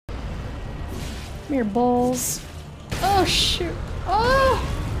Come here, Bols. Oh, shoot. Oh!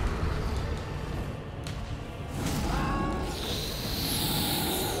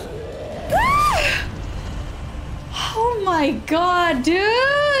 Ah! Oh my god,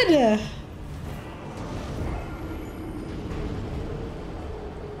 dude!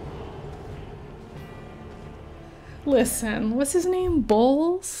 Listen, what's his name?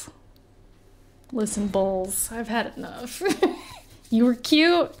 Bols? Listen, Bols, I've had enough. You were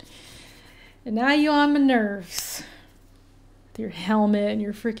cute, and now you on my nerves. With your helmet and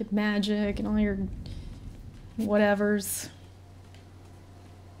your freaking magic and all your whatevers.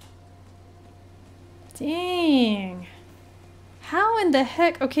 Dang. How in the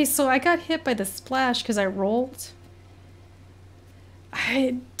heck? Okay, so I got hit by the splash because I rolled.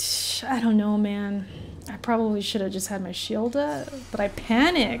 I don't know, man. I probably should have just had my shield up, but I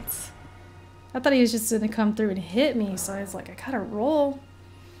panicked. I thought he was just gonna come through and hit me, so I was like, I gotta roll.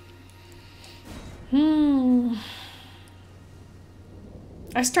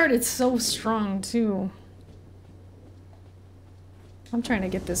 I started so strong, too. I'm trying to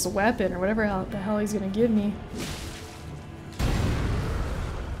get this weapon, or whatever the hell he's gonna give me.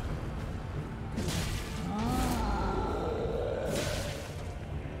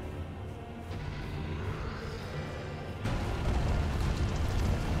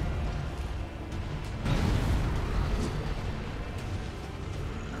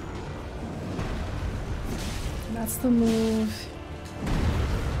 That's the move.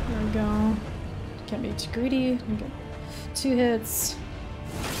 There we go. Can't be too greedy. We get 2 hits.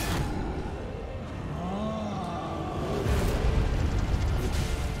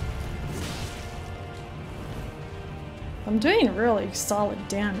 I'm doing really solid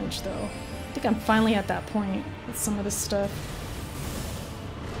damage though. I think I'm finally at that point with some of this stuff.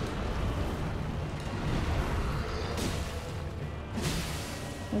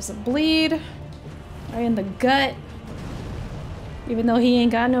 There's a bleed. Right in the gut. Even though he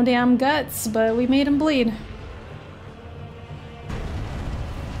ain't got no damn guts, but we made him bleed.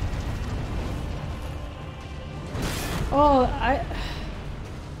 Oh,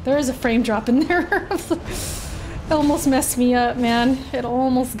 there is a frame drop in there. It almost messed me up, man. It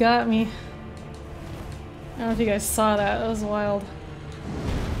almost got me. I don't know if you guys saw that. That was wild.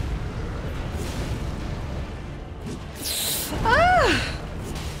 Ah!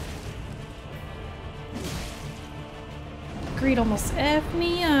 Greed almost effed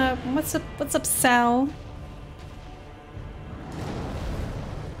me up. What's up, Sal?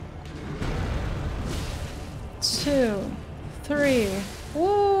 Two, 3.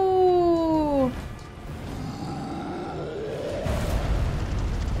 Ooh!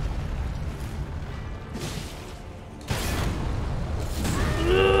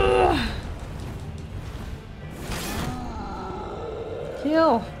 Ugh.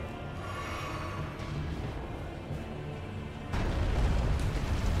 Heal.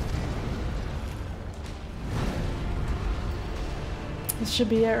 This should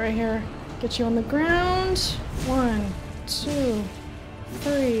be it right here. Get you on the ground. 1, 2,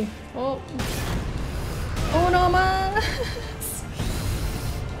 3. Oh. Oh no, ma.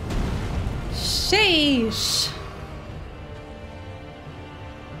 Sheesh.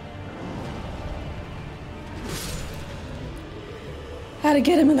 Had to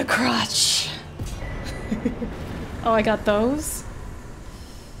get him in the crotch. Oh, I got those.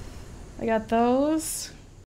 I got those.